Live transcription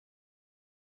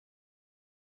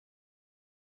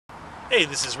Hey,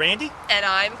 this is Randy. And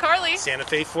I'm Carly.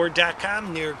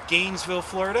 SantaFeFord.com near Gainesville,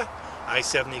 Florida.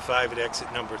 I-75 at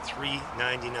exit number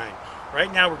 399.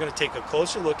 Right now we're going to take a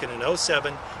closer look at an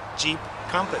 07 Jeep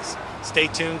Compass. Stay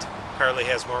tuned. Carly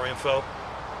has more info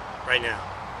right now.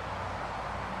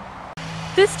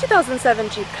 This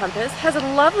 2007 Jeep Compass has a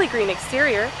lovely green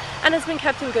exterior and has been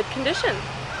kept in good condition.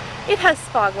 It has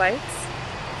fog lights,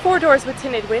 4 doors with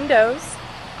tinted windows,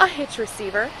 a hitch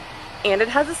receiver, and it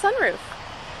has a sunroof.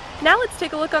 Now let's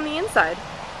take a look on the inside.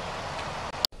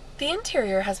 The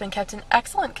interior has been kept in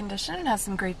excellent condition and has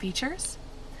some great features.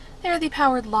 There are the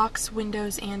powered locks,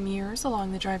 windows, and mirrors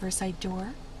along the driver's side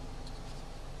door.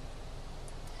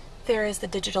 There is the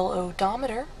digital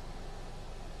odometer.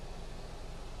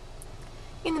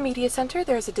 In the media center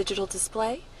there is a digital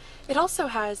display. It also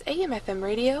has AM/FM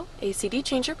radio, a CD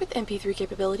changer with MP3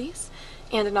 capabilities,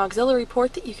 and an auxiliary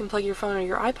port that you can plug your phone or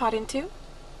your iPod into.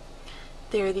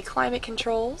 There are the climate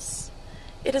controls.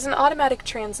 It is an automatic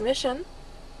transmission.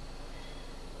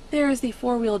 There is the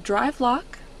 4-wheel drive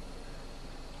lock.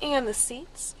 And the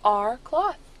seats are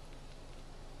cloth.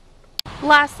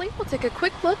 Lastly, we'll take a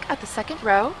quick look at the second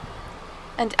row.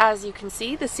 And as you can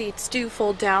see, the seats do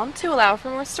fold down to allow for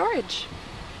more storage.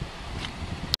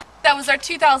 That was our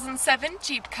 2007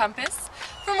 Jeep Compass.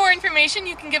 For more information,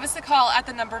 you can give us a call at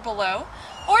the number below,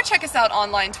 or check us out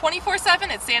online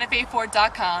 24/7 at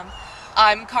SantaFeFord.com.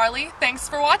 I'm Carly. Thanks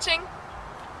for watching.